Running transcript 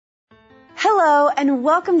Hello, and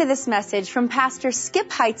welcome to this message from Pastor Skip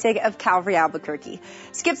Heitzig of Calvary Albuquerque.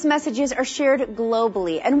 Skip's messages are shared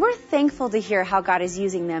globally, and we're thankful to hear how God is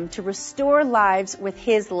using them to restore lives with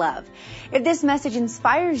His love. If this message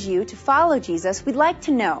inspires you to follow Jesus, we'd like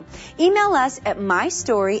to know. Email us at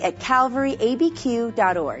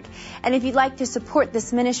mystory@calvaryabq.org. And if you'd like to support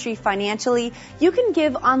this ministry financially, you can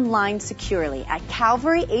give online securely at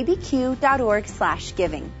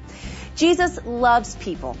calvaryabq.org/giving. Jesus loves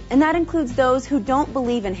people, and that includes those who don't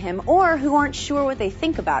believe in Him or who aren't sure what they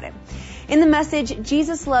think about Him. In the message,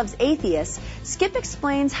 Jesus Loves Atheists, Skip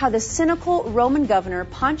explains how the cynical Roman governor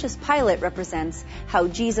Pontius Pilate represents how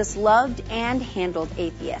Jesus loved and handled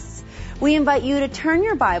atheists. We invite you to turn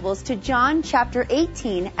your Bibles to John chapter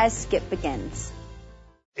 18 as Skip begins.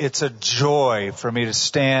 It's a joy for me to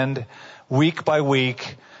stand week by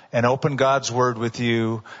week and open God's Word with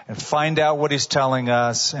you and find out what He's telling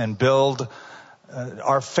us and build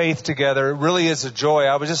our faith together. It really is a joy.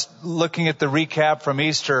 I was just looking at the recap from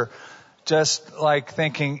Easter, just like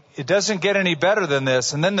thinking, it doesn't get any better than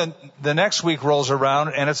this. And then the next week rolls around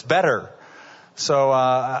and it's better. So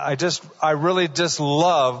I really just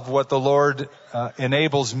love what the Lord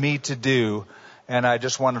enables me to do. And I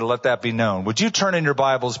just wanted to let that be known. Would you turn in your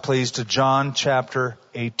Bibles, please, to John chapter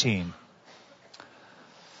 18.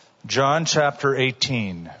 John chapter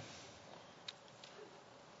 18.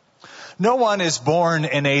 No one is born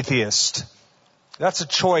an atheist. That's a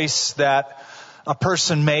choice that a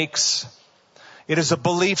person makes. It is a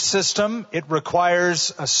belief system. It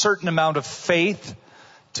requires a certain amount of faith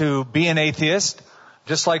to be an atheist.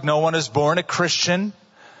 Just like no one is born a Christian.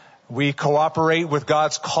 We cooperate with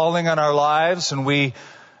God's calling on our lives, and we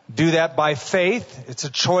do that by faith. It's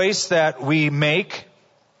a choice that we make.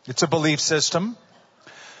 It's a belief system.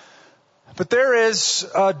 But there is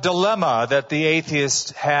a dilemma that the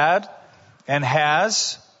atheist had and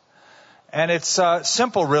has, and it's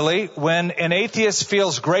simple really. When an atheist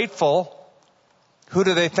feels grateful, who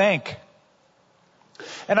do they thank?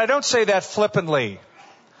 And I don't say that flippantly.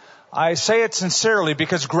 I say it sincerely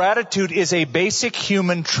because gratitude is a basic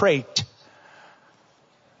human trait.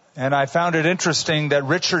 And I found it interesting that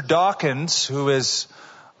Richard Dawkins, who is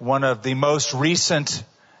one of the most recent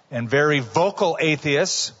and very vocal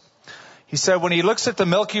atheists, he said when he looks at the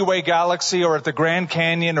Milky Way galaxy or at the Grand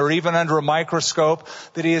Canyon or even under a microscope,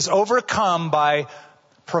 that he is overcome by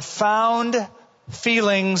profound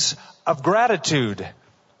feelings of gratitude.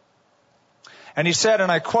 And he said, and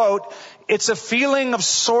I quote, "It's a feeling of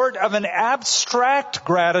sort of an abstract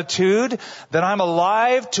gratitude that I'm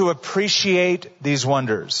alive to appreciate these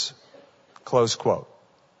wonders." Close quote.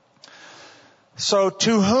 So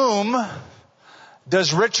to whom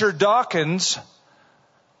does Richard Dawkins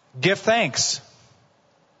give thanks?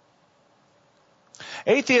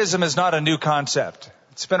 Atheism is not a new concept.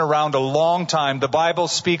 It's been around a long time. The Bible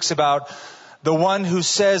speaks about the one who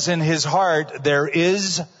says in his heart, there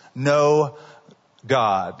is no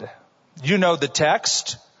God. You know the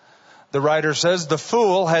text. The writer says, the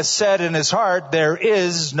fool has said in his heart, there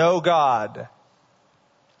is no God.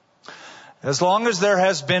 As long as there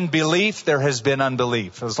has been belief, there has been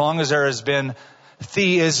unbelief. As long as there has been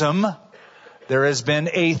theism, there has been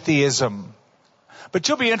atheism. But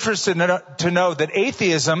you'll be interested to know that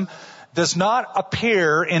atheism does not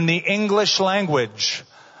appear in the English language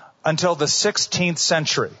until the 16th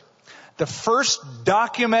century. The first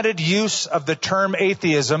documented use of the term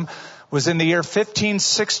atheism was in the year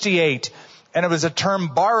 1568, and it was a term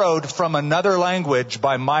borrowed from another language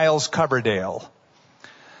by Miles Coverdale.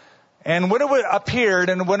 And when it appeared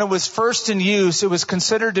and when it was first in use, it was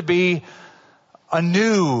considered to be a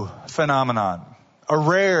new phenomenon, a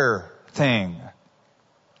rare thing.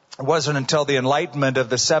 It wasn't until the Enlightenment of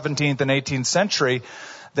the 17th and 18th century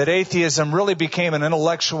that atheism really became an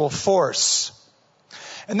intellectual force.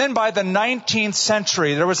 And then by the 19th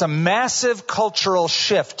century, there was a massive cultural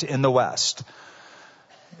shift in the West.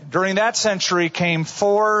 During that century came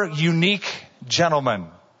four unique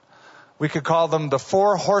gentlemen. We could call them the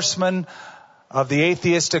four horsemen of the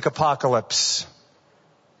atheistic apocalypse.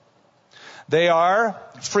 They are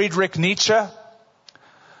Friedrich Nietzsche,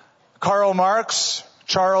 Karl Marx,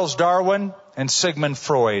 Charles Darwin, and Sigmund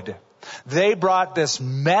Freud. They brought this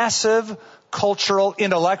massive cultural,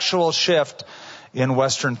 intellectual shift in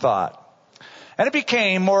Western thought. And it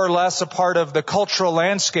became more or less a part of the cultural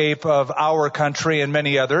landscape of our country and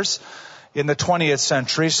many others in the 20th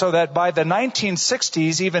century, so that by the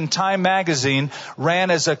 1960s, even Time magazine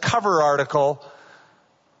ran as a cover article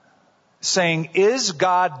saying, "Is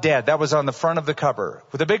God dead?" That was on the front of the cover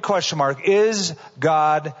with a big question mark. Is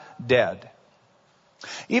God dead?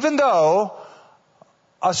 Even though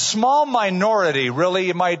a small minority, really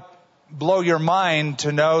you might blow your mind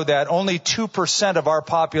to know that only 2% of our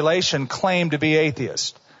population claim to be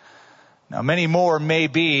atheist. Now, many more may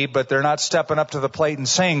be, but they're not stepping up to the plate and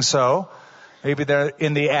saying so. Maybe they're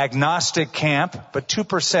in the agnostic camp, but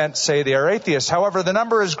 2% say they are atheists. However, the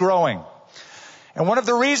number is growing. And one of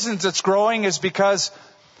the reasons it's growing is because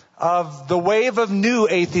of the wave of new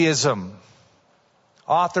atheism.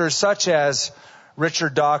 Authors such as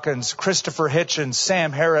Richard Dawkins, Christopher Hitchens,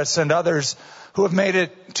 Sam Harris, and others who have made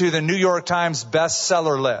it to the New York Times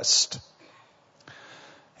bestseller list.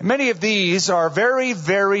 And many of these are very,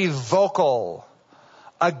 very vocal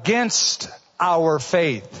against our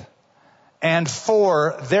faith and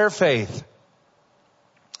for their faith.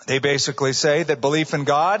 They basically say that belief in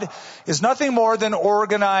God is nothing more than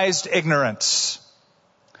organized ignorance,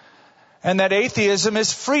 and that atheism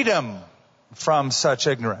is freedom from such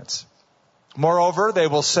ignorance. Moreover, they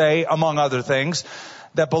will say, among other things,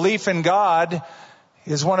 that belief in God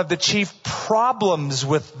is one of the chief problems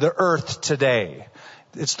with the earth today.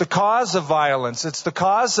 It's the cause of violence. It's the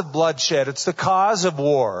cause of bloodshed. It's the cause of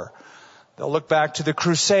war. They'll look back to the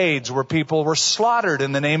Crusades where people were slaughtered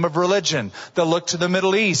in the name of religion. They'll look to the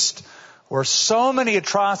Middle East where so many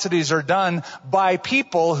atrocities are done by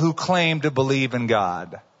people who claim to believe in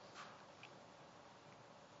God.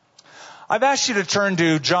 I've asked you to turn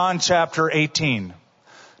to John chapter 18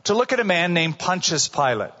 to look at a man named Pontius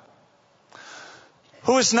Pilate,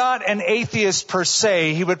 who is not an atheist per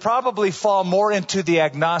se. He would probably fall more into the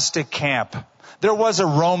agnostic camp. There was a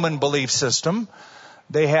Roman belief system.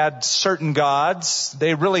 They had certain gods.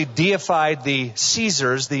 They really deified the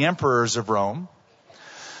Caesars, the emperors of Rome.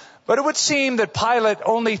 But it would seem that Pilate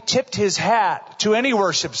only tipped his hat to any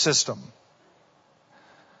worship system,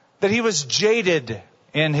 that he was jaded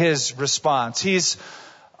in his response. He's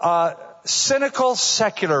a cynical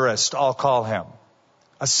secularist, I'll call him.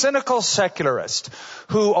 A cynical secularist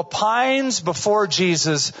who opines before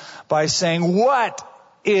Jesus by saying, "What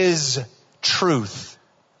is truth?"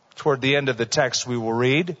 Toward the end of the text we will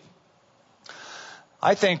read.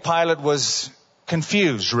 I think Pilate was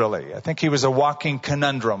confused, really. I think he was a walking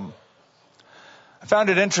conundrum. I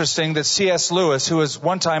found it interesting that C.S. Lewis, who was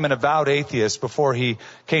one time an avowed atheist before he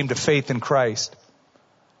came to faith in Christ,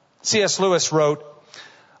 C.S. Lewis wrote,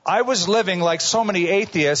 "I was living like so many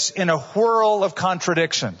atheists in a whirl of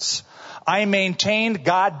contradictions. I maintained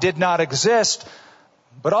God did not exist,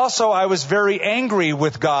 but also I was very angry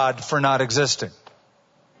with God for not existing."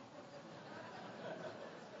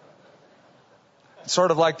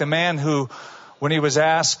 Sort of like the man who, when he was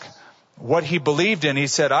asked what he believed in, he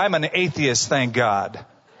said, "I'm an atheist, thank God."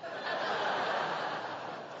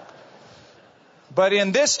 But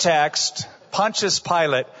in this text, Pontius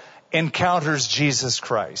Pilate encounters Jesus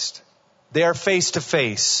Christ. They are face to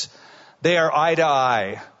face. They are eye to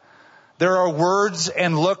eye. There are words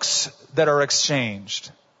and looks that are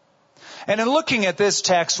exchanged. And in looking at this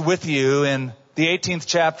text with you in the 18th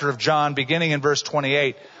chapter of John, beginning in verse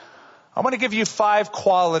 28, I want to give you 5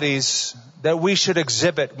 qualities that we should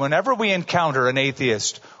exhibit whenever we encounter an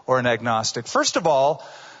atheist or an agnostic. First of all,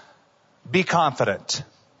 be confident.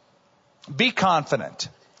 Be confident.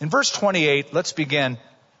 In verse 28, let's begin.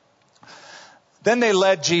 Then they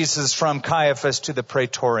led Jesus from Caiaphas to the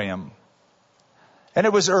praetorium, and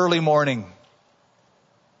it was early morning.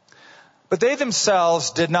 But they themselves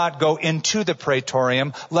did not go into the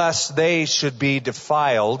praetorium, lest they should be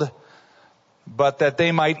defiled, but that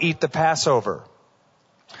they might eat the Passover.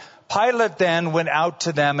 Pilate then went out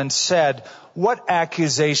to them and said, "What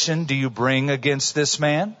accusation do you bring against this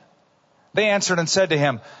man?" They answered and said to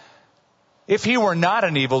him, "If he were not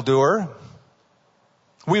an evildoer,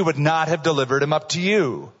 we would not have delivered him up to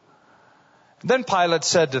you." Then Pilate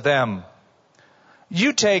said to them,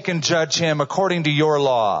 "You take and judge him according to your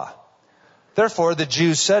law." Therefore the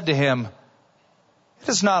Jews said to him, "It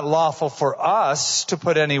is not lawful for us to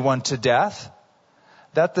put anyone to death,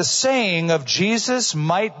 that the saying of Jesus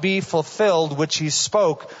might be fulfilled which he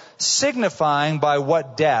spoke, signifying by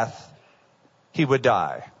what death he would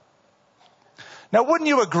die." Now, wouldn't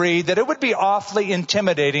you agree that it would be awfully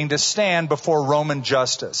intimidating to stand before Roman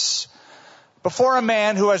justice, before a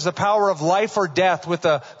man who has the power of life or death with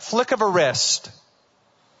a flick of a wrist?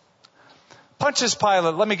 Pontius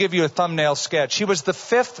Pilate, let me give you a thumbnail sketch. He was the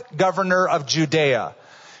 5th governor of Judea.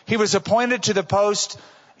 He was appointed to the post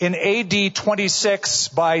in AD 26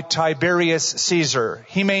 by Tiberius Caesar.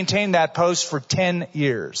 He maintained that post for 10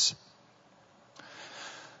 years.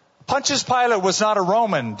 Pontius Pilate was not a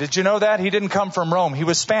Roman. Did you know that? He didn't come from Rome. He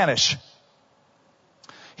was Spanish.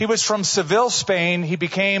 He was from Seville, Spain. He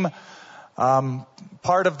became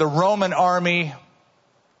part of the Roman army.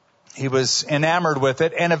 He was enamored with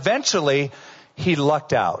it, and eventually he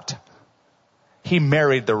lucked out. he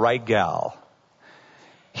married the right gal.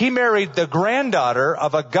 He married the granddaughter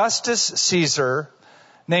of Augustus Caesar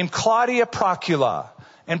named Claudia Procula.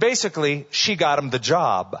 And basically, she got him the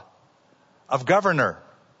job of governor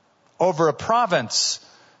over a province.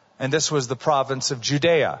 And this was the province of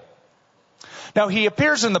Judea. Now, he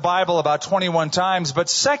appears in the Bible about 21 times, but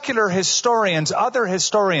secular historians, other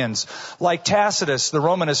historians, like Tacitus, the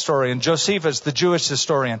Roman historian, Josephus, the Jewish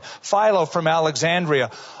historian, Philo from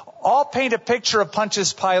Alexandria, all paint a picture of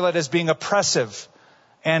Pontius Pilate as being oppressive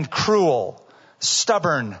and cruel,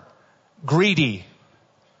 stubborn, greedy.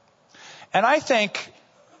 And I think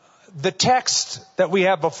the text that we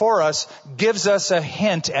have before us gives us a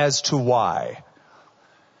hint as to why.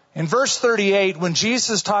 In verse 38, when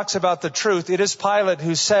Jesus talks about the truth, it is Pilate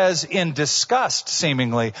who says in disgust,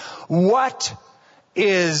 seemingly, "What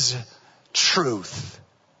is truth?"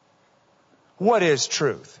 What is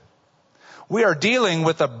truth? We are dealing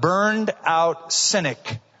with a burned out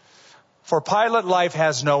cynic. For Pilate, life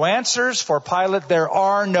has no answers. For Pilate, there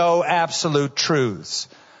are no absolute truths.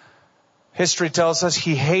 History tells us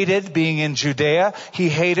he hated being in Judea. He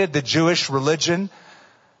hated the Jewish religion.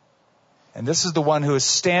 And this is the one who is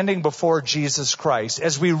standing before Jesus Christ.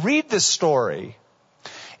 As we read this story,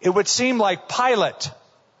 it would seem like Pilate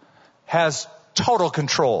has total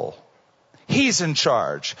control. He's in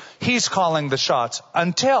charge. He's calling the shots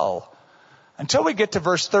until we get to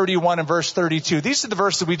verse 31 and verse 32. These are the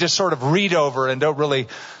verses we just sort of read over and don't really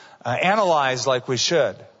analyze like we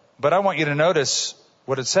should. But I want you to notice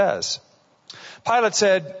what it says. Pilate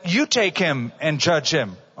said, "You take him and judge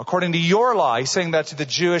him according to your law." He's saying that to the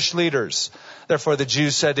Jewish leaders. Therefore the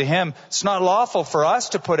Jews said to him, "It's not lawful for us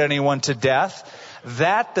to put anyone to death,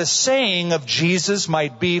 that the saying of Jesus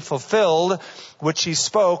might be fulfilled, which he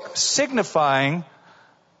spoke, signifying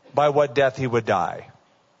by what death he would die."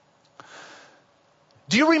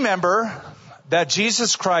 Do you remember that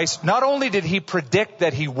Jesus Christ, not only did he predict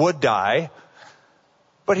that he would die,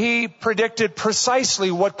 but he predicted precisely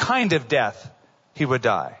what kind of death he would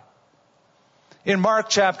die? In Mark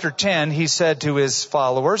chapter 10, he said to his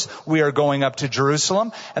followers, "We are going up to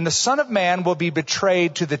Jerusalem, and the Son of Man will be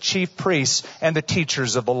betrayed to the chief priests and the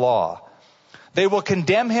teachers of the law. They will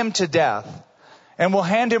condemn him to death and will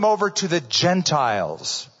hand him over to the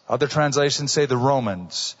Gentiles." Other translations say the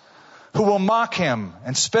Romans, "who will mock him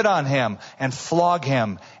and spit on him and flog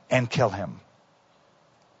him and kill him.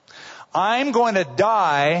 I'm going to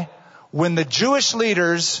die when the Jewish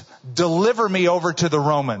leaders deliver me over to the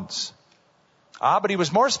Romans." But he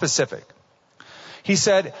was more specific. He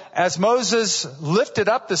said, "As Moses lifted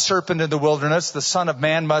up the serpent in the wilderness, the Son of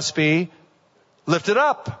Man must be lifted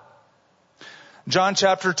up." John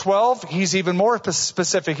chapter 12, he's even more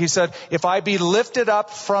specific. He said, "If I be lifted up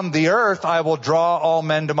from the earth, I will draw all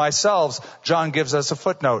men to myself." John gives us a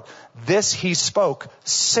footnote. This he spoke,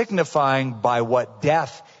 signifying by what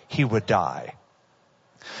death he would die.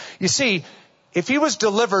 You see, if he was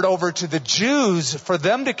delivered over to the Jews for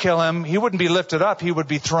them to kill him, he wouldn't be lifted up. He would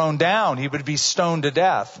be thrown down. He would be stoned to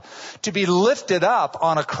death. To be lifted up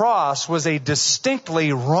on a cross was a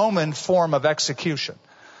distinctly Roman form of execution.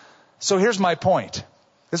 So here's my point.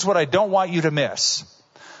 This is what I don't want you to miss.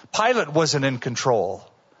 Pilate wasn't in control.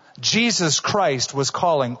 Jesus Christ was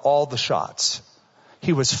calling all the shots.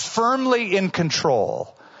 He was firmly in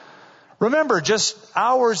control. Remember, just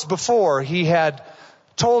hours before, he had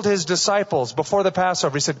told his disciples before the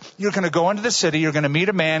Passover, he said, "You're going to go into the city, you're going to meet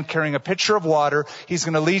a man carrying a pitcher of water. He's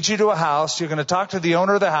going to lead you to a house. You're going to talk to the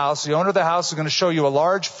owner of the house. The owner of the house is going to show you a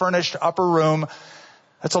large furnished upper room."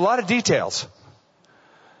 That's a lot of details.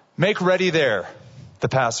 "Make ready there, the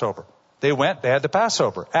Passover." They went, they had the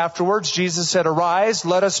Passover. Afterwards, Jesus said, "Arise,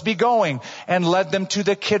 let us be going," and led them to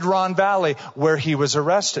the Kidron Valley where he was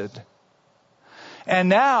arrested. And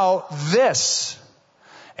now this,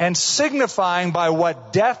 and signifying by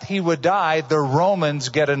what death he would die, the Romans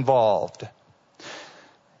get involved.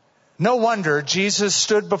 No wonder Jesus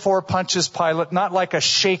stood before Pontius Pilate, not like a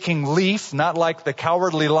shaking leaf, not like the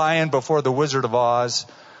cowardly lion before the Wizard of Oz,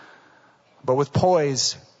 but with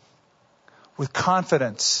poise, with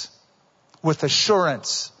confidence, with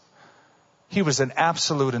assurance. He was in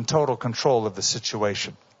absolute and total control of the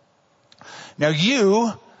situation. Now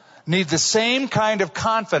you need the same kind of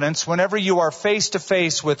confidence whenever you are face to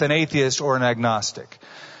face with an atheist or an agnostic,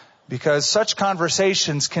 because such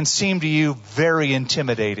conversations can seem to you very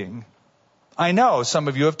intimidating. I know some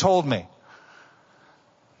of you have told me.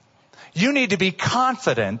 You need to be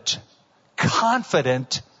confident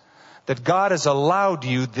that God has allowed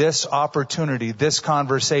you this opportunity, this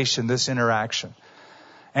conversation, this interaction,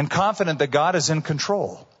 and confident that God is in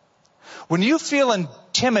control. When you feel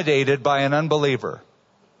intimidated by an unbeliever,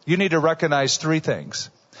 you need to recognize three things.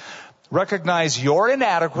 Recognize your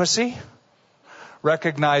inadequacy,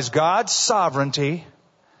 recognize God's sovereignty,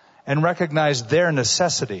 and recognize their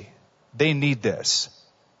necessity. They need this.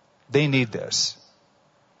 They need this.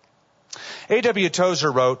 A.W.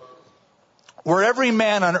 Tozer wrote, were every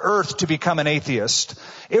man on earth to become an atheist,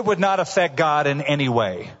 it would not affect God in any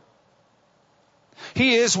way.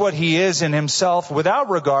 He is what he is in himself without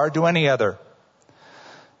regard to any other.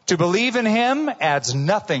 To believe in him adds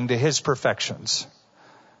nothing to his perfections.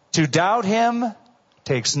 To doubt him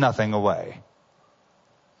takes nothing away.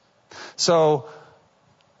 So,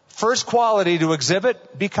 first quality to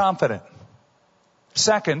exhibit, be confident.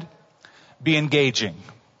 Second, be engaging.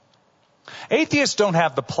 Atheists don't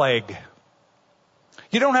have the plague.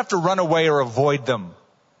 You don't have to run away or avoid them.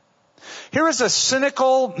 Here is a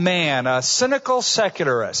cynical man, a cynical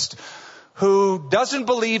secularist, who doesn't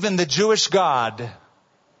believe in the Jewish God,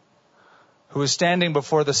 who is standing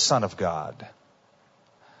before the Son of God.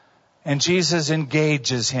 And Jesus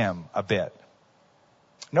engages him a bit.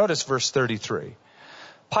 Notice verse 33.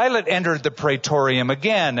 Pilate entered the praetorium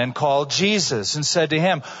again and called Jesus and said to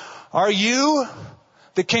him, are you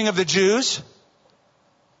the King of the Jews?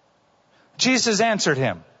 Jesus answered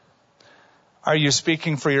him, are you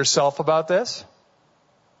speaking for yourself about this?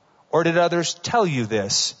 Or did others tell you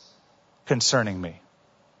this concerning me?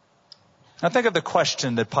 Now think of the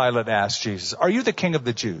question that Pilate asked Jesus. Are you the King of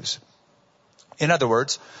the Jews? In other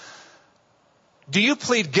words, do you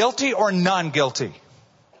plead guilty or non-guilty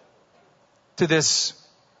to this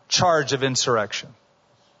charge of insurrection?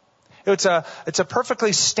 It's a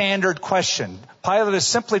perfectly standard question. Pilate is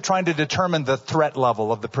simply trying to determine the threat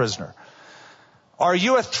level of the prisoner. Are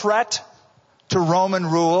you a threat to Roman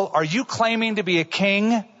rule? Are you claiming to be a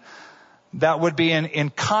king that would be in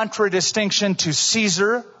contradistinction to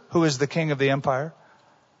Caesar, who is the king of the empire?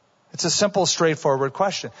 It's a simple, straightforward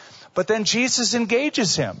question. But then Jesus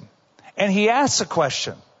engages him, and he asks a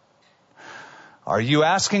question. Are you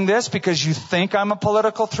asking this because you think I'm a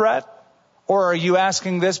political threat? Or are you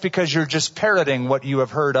asking this because you're just parroting what you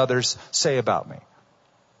have heard others say about me?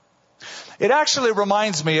 It actually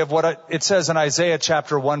reminds me of what it says in Isaiah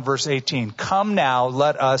chapter 1 verse 18. Come now,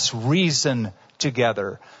 let us reason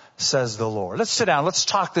together, says the Lord. Let's sit down. Let's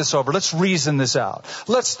talk this over. Let's reason this out.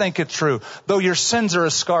 Let's think it through. Though your sins are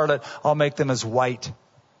as scarlet, I'll make them as white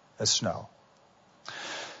as snow.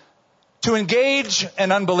 To engage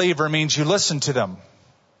an unbeliever means you listen to them.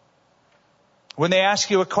 When they ask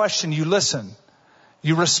you a question, you listen.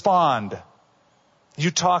 You respond. You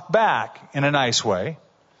talk back in a nice way.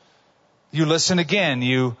 You listen again.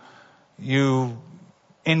 You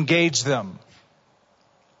engage them.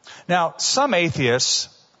 Now, some atheists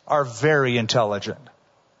are very intelligent.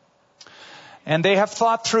 And they have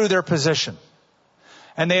thought through their position.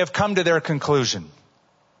 And they have come to their conclusion.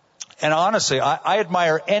 And honestly, I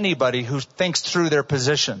admire anybody who thinks through their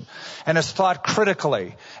position and has thought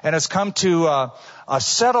critically and has come to a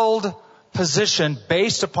settled position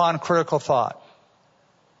based upon critical thought.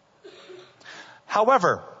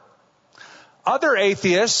 However, other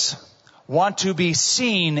atheists want to be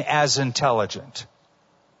seen as intelligent.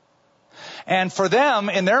 And for them,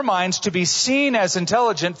 in their minds, to be seen as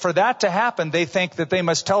intelligent, for that to happen, they think that they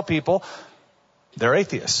must tell people they're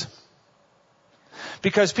atheists.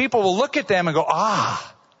 Because people will look at them and go,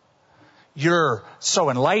 you're so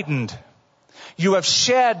enlightened. You have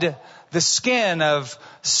shed the skin of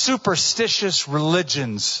superstitious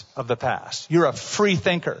religions of the past. You're a free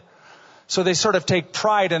thinker. So they sort of take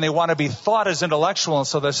pride and they want to be thought as intellectual. And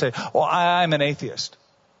so they say, well, I'm an atheist.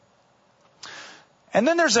 And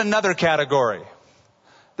then there's another category.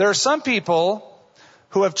 There are some people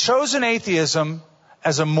who have chosen atheism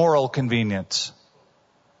as a moral convenience.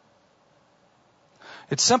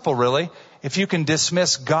 It's simple, really. If you can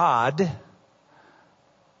dismiss God,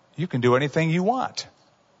 you can do anything you want.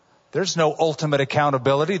 There's no ultimate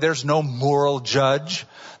accountability. There's no moral judge.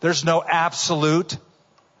 There's no absolute.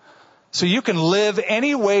 So you can live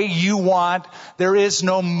any way you want. There is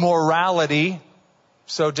no morality.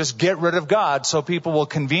 So just get rid of God so people will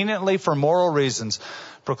conveniently, for moral reasons,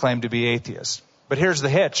 proclaim to be atheists. But here's the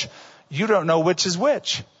hitch. You don't know which is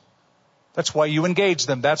which. That's why you engage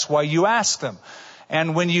them. That's why you ask them.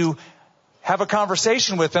 And when you have a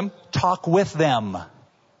conversation with them, talk with them.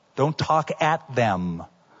 Don't talk at them.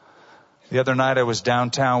 The other night I was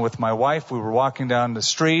downtown with my wife. We were walking down the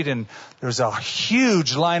street and there's a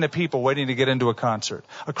huge line of people waiting to get into a concert.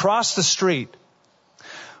 Across the street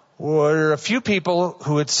were a few people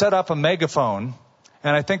who had set up a megaphone,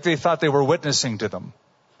 and I think they thought they were witnessing to them.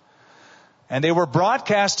 And they were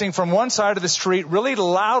broadcasting from one side of the street really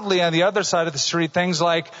loudly on the other side of the street things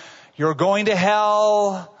like, You're going to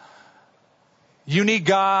hell. You need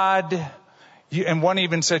God. And one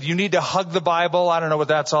even said, you need to hug the Bible. I don't know what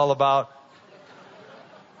that's all about.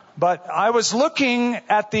 But I was looking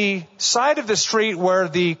at the side of the street where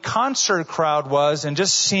the concert crowd was and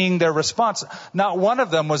just seeing their response. Not one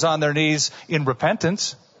of them was on their knees in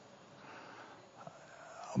repentance.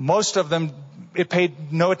 Most of them, it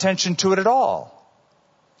paid no attention to it at all.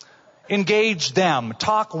 Engage them.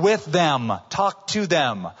 Talk with them. Talk to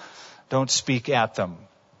them. Don't speak at them.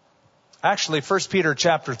 Actually, 1 Peter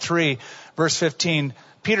chapter 3, verse 15,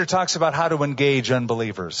 Peter talks about how to engage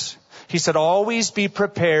unbelievers. He said, always be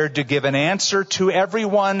prepared to give an answer to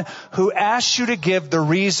everyone who asks you to give the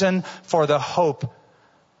reason for the hope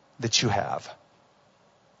that you have.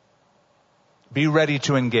 Be ready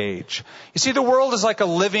to engage. You see, the world is like a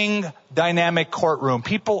living, dynamic courtroom.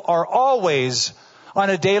 People are always, on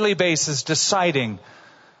a daily basis, deciding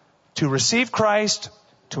to receive Christ,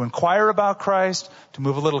 to inquire about Christ, to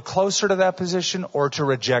move a little closer to that position, or to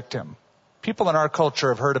reject Him. People in our culture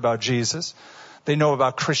have heard about Jesus. They know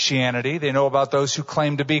about Christianity. They know about those who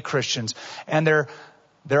claim to be Christians. And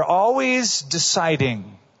they're always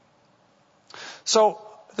deciding. So,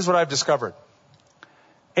 this is what I've discovered.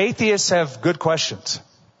 Atheists have good questions.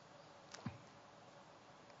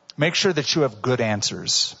 Make sure that you have good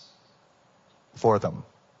answers for them.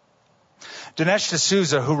 Dinesh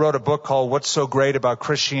D'Souza, who wrote a book called What's So Great About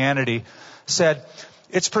Christianity, said,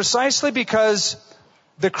 it's precisely because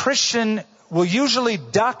the Christian will usually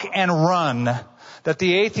duck and run that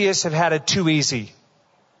the atheists have had it too easy.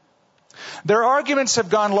 Their arguments have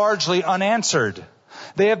gone largely unanswered.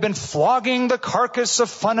 They have been flogging the carcass of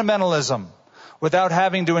fundamentalism without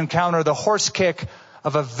having to encounter the horse kick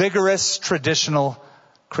of a vigorous traditional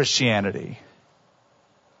Christianity.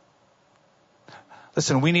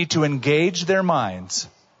 Listen, we need to engage their minds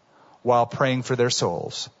while praying for their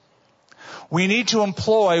souls. We need to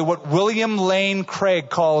employ what William Lane Craig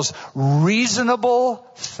calls reasonable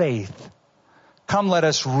faith. Come, let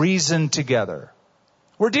us reason together.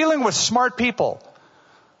 We're dealing with smart people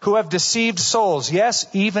who have deceived souls. Yes,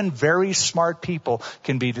 even very smart people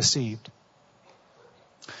can be deceived.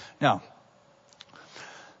 Now,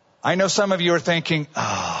 I know some of you are thinking,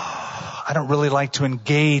 I don't really like to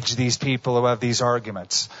engage these people who have these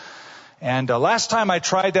arguments. And last time I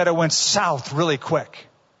tried that, it went south really quick.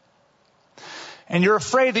 And you're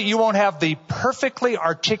afraid that you won't have the perfectly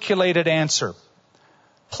articulated answer.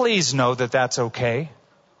 Please know that that's okay.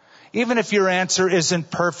 Even if your answer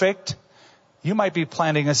isn't perfect, you might be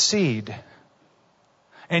planting a seed.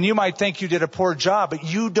 And you might think you did a poor job, but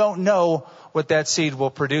you don't know what that seed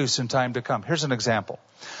will produce in time to come. Here's an example.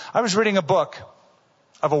 I was reading a book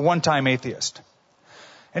of a one-time atheist.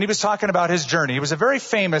 And he was talking about his journey. He was a very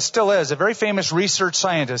famous, still is, a very famous research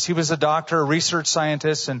scientist. He was a doctor, a research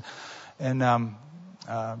scientist in the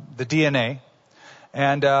DNA.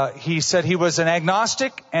 And he said he was an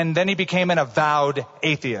agnostic, and then he became an avowed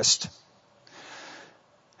atheist.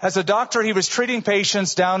 As a doctor, he was treating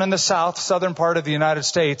patients down in the southern part of the United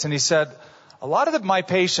States, and he said, a lot of my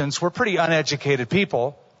patients were pretty uneducated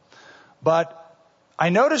people, but I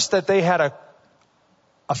noticed that they had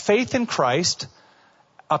a faith in Christ,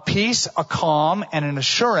 a peace, a calm, and an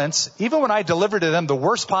assurance, even when I delivered to them the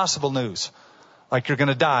worst possible news, like you're going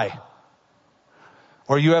to die,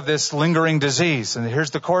 or you have this lingering disease, and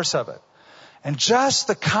here's the course of it. And just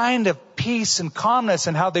the kind of peace and calmness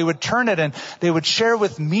and how they would turn it, and they would share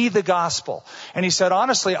with me the gospel. And he said,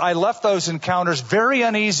 honestly, I left those encounters very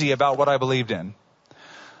uneasy about what I believed in.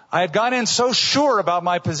 I had gone in so sure about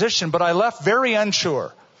my position, but I left very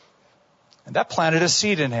unsure. And that planted a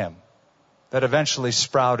seed in him that eventually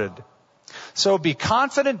sprouted. So be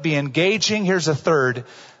confident, be engaging. Here's a third,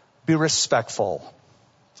 be respectful.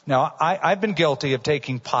 Now, I've been guilty of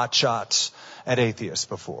taking pot shots at atheists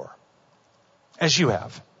before, as you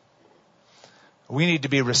have. We need to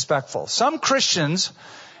be respectful. Some Christians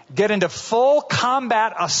get into full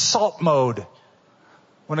combat assault mode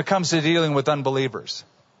when it comes to dealing with unbelievers.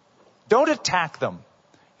 Don't attack them.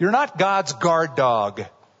 You're not God's guard dog.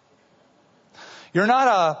 You're not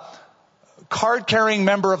a card-carrying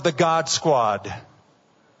member of the God Squad.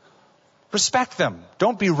 Respect them.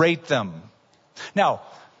 Don't berate them. Now,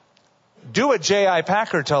 do what J.I.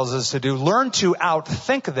 Packer tells us to do. Learn to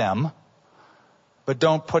outthink them, but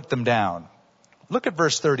don't put them down. Look at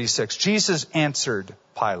verse 36. Jesus answered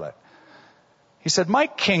Pilate. He said, my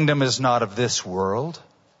kingdom is not of this world.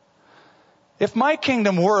 If my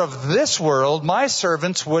kingdom were of this world, my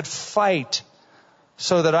servants would fight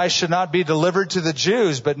so that I should not be delivered to the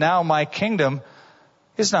Jews. But now my kingdom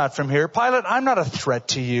is not from here. Pilate, I'm not a threat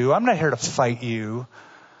to you. I'm not here to fight you.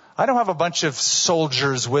 I don't have a bunch of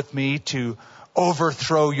soldiers with me to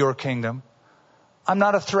overthrow your kingdom. I'm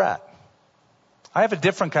not a threat. I have a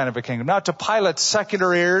different kind of a kingdom. Now, to Pilate's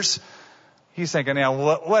secular ears, he's thinking, yeah,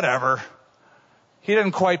 whatever. He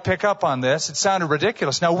didn't quite pick up on this. It sounded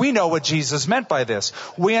ridiculous. Now, we know what Jesus meant by this.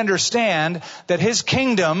 We understand that his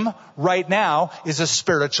kingdom right now is a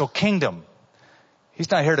spiritual kingdom.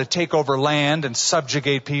 He's not here to take over land and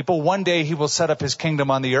subjugate people. One day he will set up his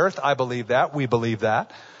kingdom on the earth. I believe that. We believe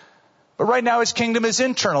that. But right now his kingdom is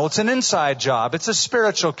internal. It's an inside job. It's a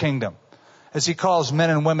spiritual kingdom, as he calls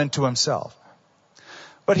men and women to himself.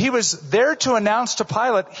 But he was there to announce to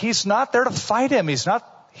Pilate, he's not there to fight him. He's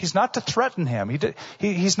not to threaten him.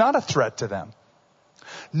 He's not a threat to them.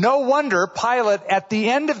 No wonder Pilate, at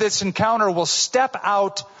the end of this encounter, will step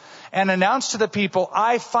out and announce to the people,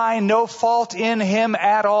 I find no fault in him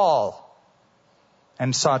at all,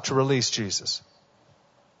 and sought to release Jesus.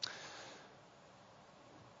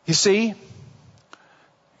 You see,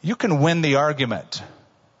 you can win the argument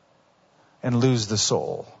and lose the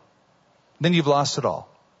soul. Then you've lost it all.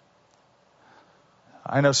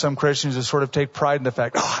 I know some Christians who sort of take pride in the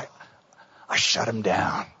fact, I shut him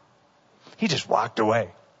down. He just walked away.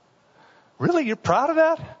 Really? You're proud of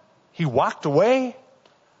that? He walked away?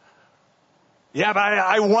 Yeah, but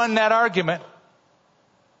I won that argument.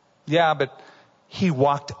 Yeah, but he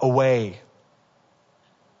walked away.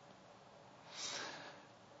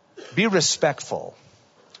 Be respectful.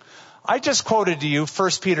 I just quoted to you 1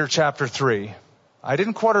 Peter chapter 3. I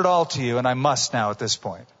didn't quote it all to you, and I must now at this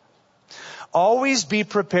point. Always be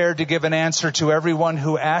prepared to give an answer to everyone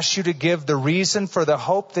who asks you to give the reason for the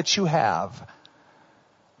hope that you have.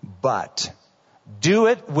 But do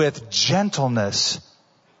it with gentleness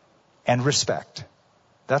and respect.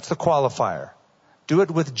 That's the qualifier. Do it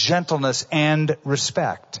with gentleness and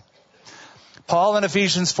respect. Paul in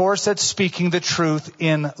Ephesians 4 said, speaking the truth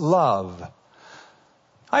in love.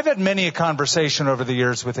 I've had many a conversation over the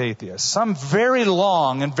years with atheists, some very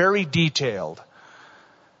long and very detailed.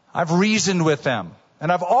 I've reasoned with them,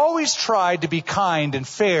 and I've always tried to be kind and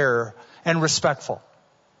fair and respectful.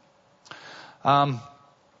 I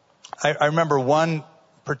remember one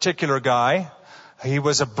particular guy. He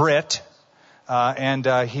was a Brit, and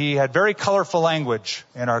he had very colorful language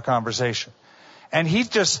in our conversation. And he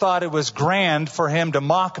just thought it was grand for him to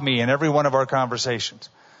mock me in every one of our conversations.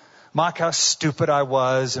 Mock how stupid I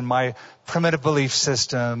was and my primitive belief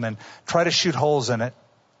system and try to shoot holes in it.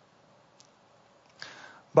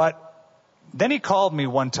 But then he called me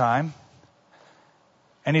one time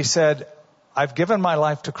and he said, I've given my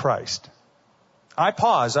life to Christ. I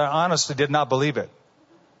paused. I honestly did not believe it.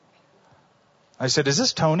 I said, is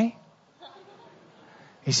this Tony?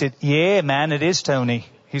 He said, yeah, man, it is Tony.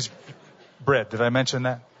 He's Brit. Did I mention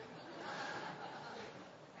that?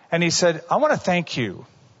 And he said, I want to thank you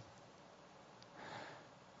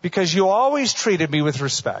because you always treated me with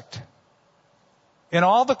respect. In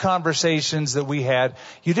all the conversations that we had,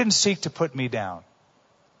 you didn't seek to put me down.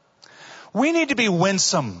 We need to be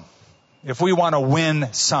winsome if we want to win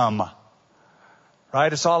some.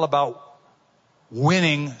 Right? It's all about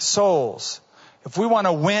winning souls. If we want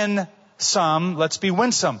to win some, let's be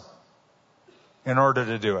winsome in order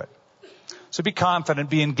to do it. So be confident,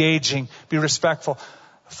 be engaging, be respectful.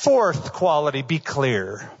 Fourth quality, be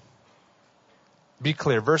clear. Be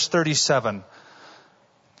clear. Verse 37.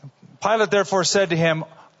 Pilate therefore said to him,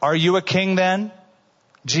 are you a king then?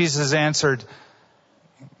 Jesus answered,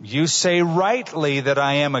 you say rightly that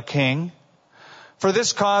I am a king. For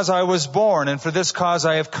this cause I was born, and for this cause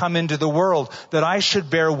I have come into the world, that I should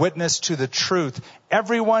bear witness to the truth.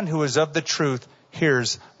 Everyone who is of the truth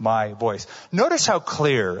hears my voice. Notice how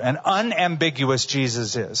clear and unambiguous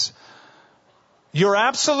Jesus is. You're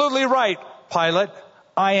absolutely right, Pilate.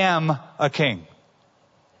 I am a king.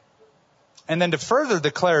 And then to further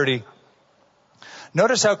the clarity,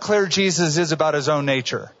 notice how clear Jesus is about his own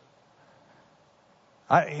nature.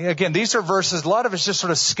 Again, these are verses, a lot of us just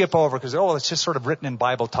sort of skip over because, it's just sort of written in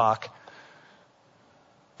Bible talk.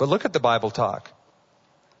 But look at the Bible talk.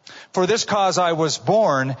 For this cause I was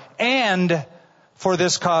born, and for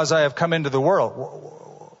this cause I have come into the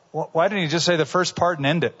world. Why didn't he just say the first part and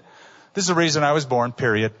end it? This is the reason I was born,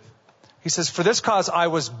 period. He says, for this cause I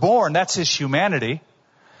was born, that's his humanity.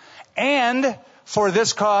 And for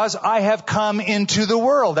this cause I have come into the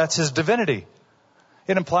world, that's his divinity.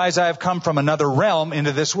 It implies I have come from another realm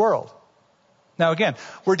into this world. Now again,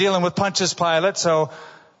 we're dealing with Pontius Pilate, so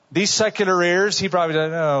these secular ears, he probably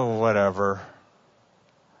said, whatever.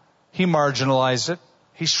 He marginalized it.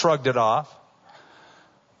 He shrugged it off.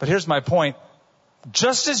 But here's my point.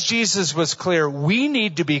 Just as Jesus was clear, we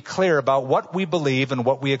need to be clear about what we believe and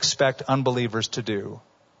what we expect unbelievers to do.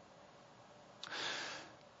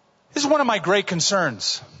 This is one of my great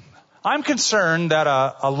concerns. I'm concerned that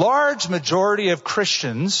a large majority of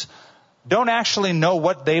Christians don't actually know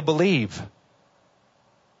what they believe.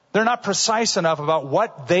 They're not precise enough about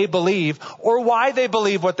what they believe or why they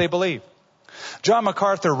believe what they believe. John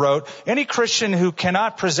MacArthur wrote, any Christian who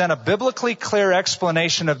cannot present a biblically clear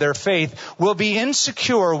explanation of their faith will be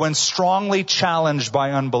insecure when strongly challenged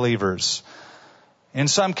by unbelievers. In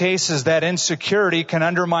some cases, that insecurity can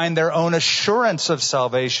undermine their own assurance of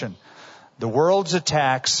salvation. The world's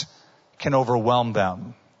attacks can overwhelm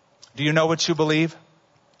them. Do you know what you believe?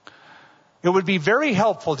 It would be very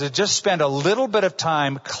helpful to just spend a little bit of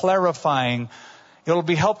time clarifying. It will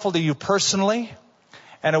be helpful to you personally,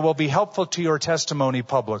 and it will be helpful to your testimony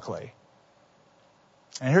publicly.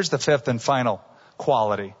 And here's the fifth and final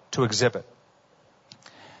quality to exhibit.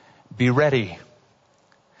 Be ready.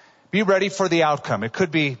 Be ready for the outcome. It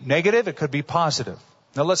could be negative, it could be positive.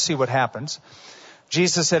 Now let's see what happens.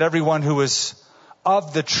 Jesus said, everyone who is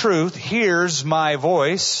of the truth hears my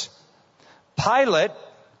voice. Pilate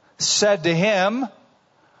said to him,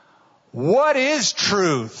 what is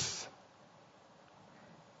truth?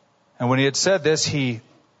 And when he had said this, he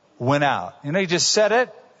went out. You know, he just said it.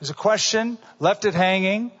 It was a question, left it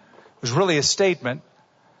hanging. It was really a statement.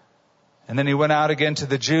 And then he went out again to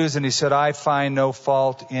the Jews and he said, I find no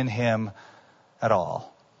fault in him at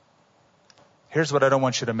all. Here's what I don't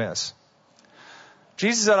want you to miss.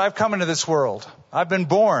 Jesus said, I've come into this world. I've been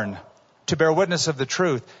born to bear witness of the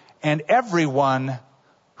truth. And everyone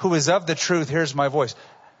who is of the truth hears my voice.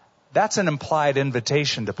 That's an implied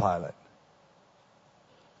invitation to Pilate.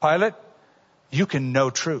 Pilate, you can know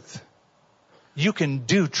truth. You can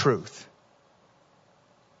do truth.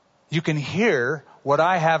 You can hear what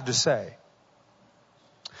I have to say.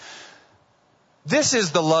 This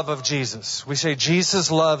is the love of Jesus. We say Jesus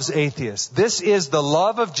loves atheists. This is the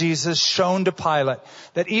love of Jesus shown to Pilate,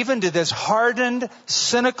 that even to this hardened,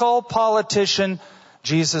 cynical politician,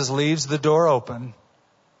 Jesus leaves the door open.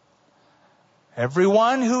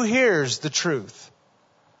 Everyone who hears the truth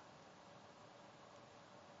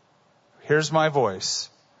hears my voice.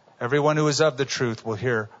 Everyone who is of the truth will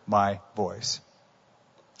hear my voice.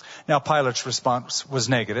 Now, Pilate's response was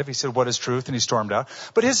negative. He said, what is truth? And he stormed out.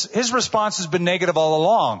 But his response has been negative all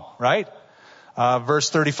along, right? Verse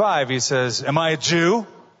 35, he says, am I a Jew?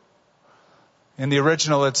 In the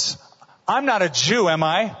original, it's, I'm not a Jew, am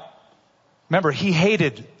I? Remember, he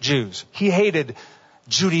hated Jews. He hated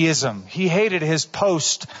Judaism. He hated his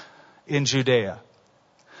post in Judea.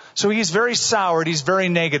 So he's very soured. He's very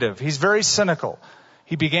negative. He's very cynical.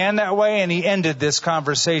 He began that way and he ended this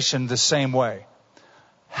conversation the same way.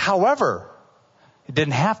 However, it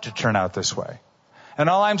didn't have to turn out this way. And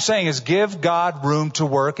all I'm saying is give God room to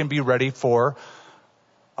work and be ready for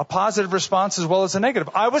a positive response as well as a negative.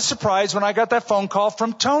 I was surprised when I got that phone call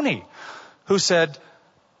from Tony, who said,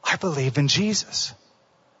 I believe in Jesus.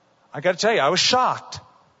 I got to tell you, I was shocked.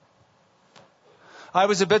 I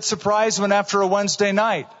was a bit surprised when after a Wednesday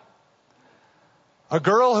night, a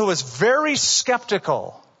girl who was very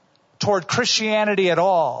skeptical toward Christianity at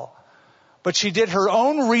all, but she did her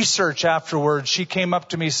own research afterwards. She came up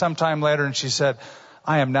to me sometime later and she said,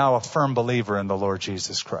 I am now a firm believer in the Lord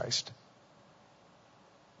Jesus Christ.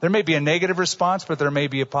 There may be a negative response, but there may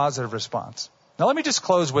be a positive response. Now let me just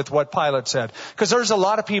close with what Pilate said, because there's a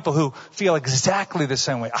lot of people who feel exactly the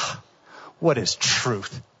same way. What is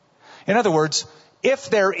truth? In other words, if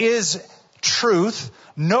there is truth,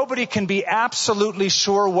 nobody can be absolutely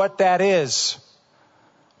sure what that is.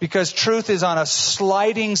 Because truth is on a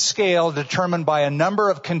sliding scale determined by a number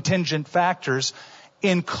of contingent factors,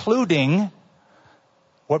 including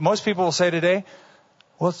what most people will say today,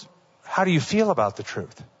 well, how do you feel about the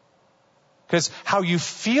truth? Because how you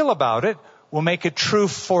feel about it will make it true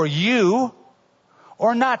for you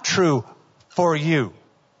or not true for you.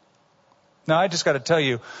 Now, I just got to tell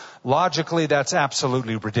you, logically, that's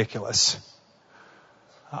absolutely ridiculous.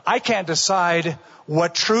 I can't decide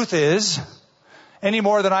what truth is any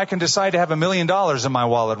more than I can decide to have $1 million in my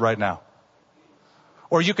wallet right now.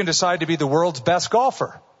 Or you can decide to be the world's best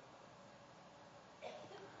golfer.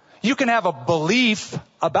 You can have a belief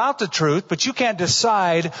about the truth, but you can't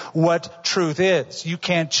decide what truth is. You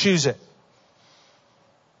can't choose it.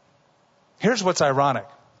 Here's what's ironic.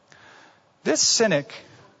 This cynic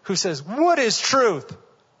who says, what is truth?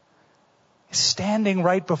 Is standing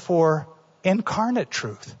right before incarnate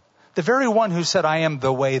truth. The very one who said, I am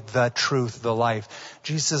the way, the truth, the life.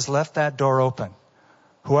 Jesus left that door open.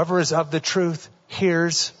 Whoever is of the truth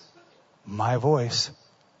hears my voice.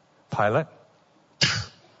 Pilate,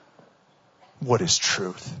 what is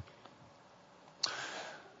truth?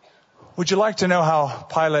 Would you like to know how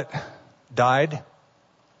Pilate died?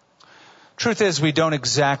 Truth is, we don't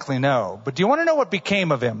exactly know. But do you want to know what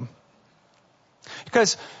became of him?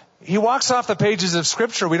 Because he walks off the pages of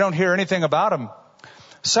Scripture. We don't hear anything about him.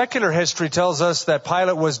 Secular history tells us that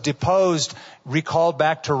Pilate was deposed, recalled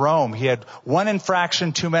back to Rome. He had one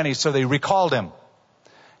infraction too many, so they recalled him.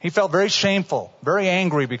 He felt very shameful, very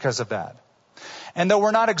angry because of that. And though we're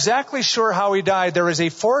not exactly sure how he died, there is a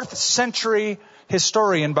 4th century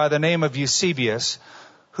historian by the name of Eusebius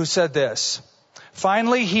who said this: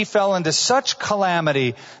 finally, he fell into such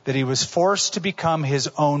calamity that he was forced to become his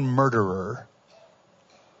own murderer.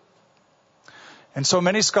 And so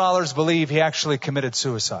many scholars believe he actually committed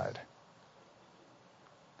suicide.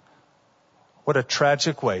 What a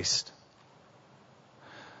tragic waste.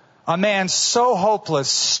 A man so hopeless,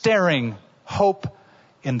 staring hope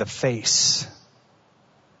in the face.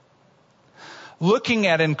 Looking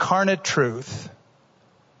at incarnate truth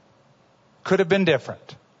could have been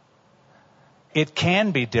different. It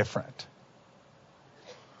can be different.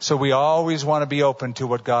 So we always want to be open to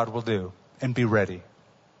what God will do and be ready.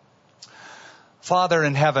 Father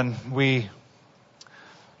in heaven, we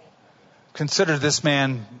consider this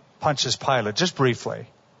man, Pontius Pilate, just briefly.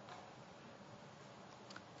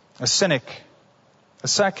 A cynic, a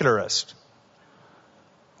secularist,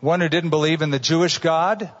 one who didn't believe in the Jewish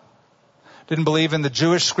God, didn't believe in the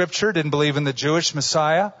Jewish scripture, didn't believe in the Jewish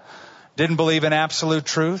Messiah, didn't believe in absolute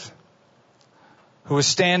truth, who was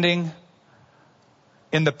standing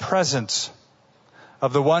in the presence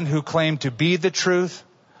of the one who claimed to be the truth,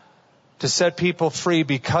 to set people free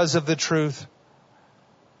because of the truth.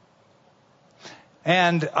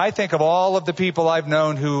 And I think of all of the people I've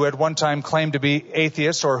known who at one time claimed to be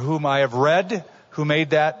atheists, or whom I have read who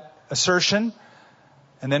made that assertion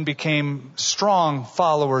and then became strong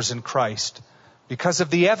followers in Christ because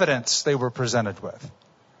of the evidence they were presented with.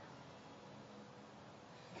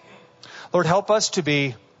 Lord, help us to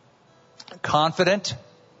be confident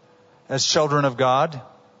as children of God,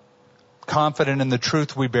 confident in the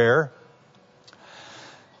truth we bear,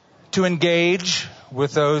 to engage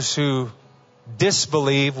with those who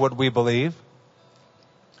disbelieve what we believe,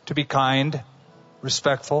 to be kind,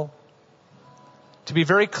 respectful, to be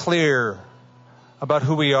very clear about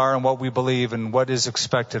who we are and what we believe and what is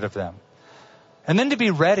expected of them. And then to be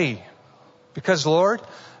ready, because Lord,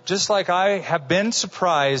 just like I have been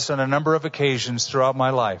surprised on a number of occasions throughout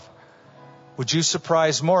my life, would you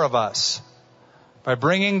surprise more of us by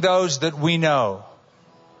bringing those that we know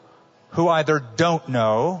who either don't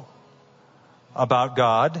know about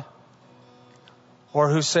God or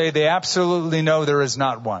who say they absolutely know there is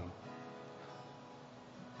not one.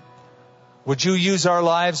 Would you use our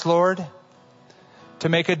lives, Lord, to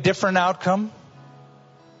make a different outcome?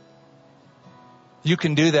 You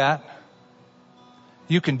can do that.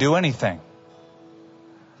 You can do anything.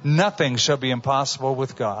 Nothing shall be impossible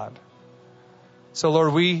with God. So,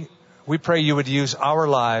 Lord, we pray you would use our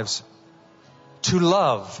lives to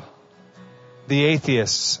love the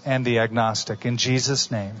atheists and the agnostic. In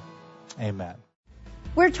Jesus' name, amen.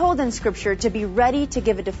 We're told in Scripture to be ready to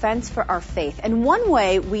give a defense for our faith. And one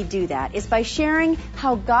way we do that is by sharing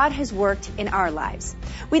how God has worked in our lives.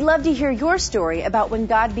 We'd love to hear your story about when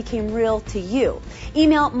God became real to you.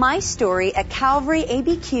 Email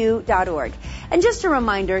mystory@calvaryabq.org. And just a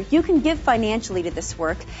reminder, you can give financially to this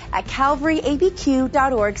work at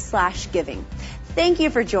calvaryabq.org/giving. Thank you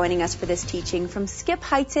for joining us for this teaching from Skip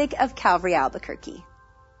Heitzig of Calvary Albuquerque.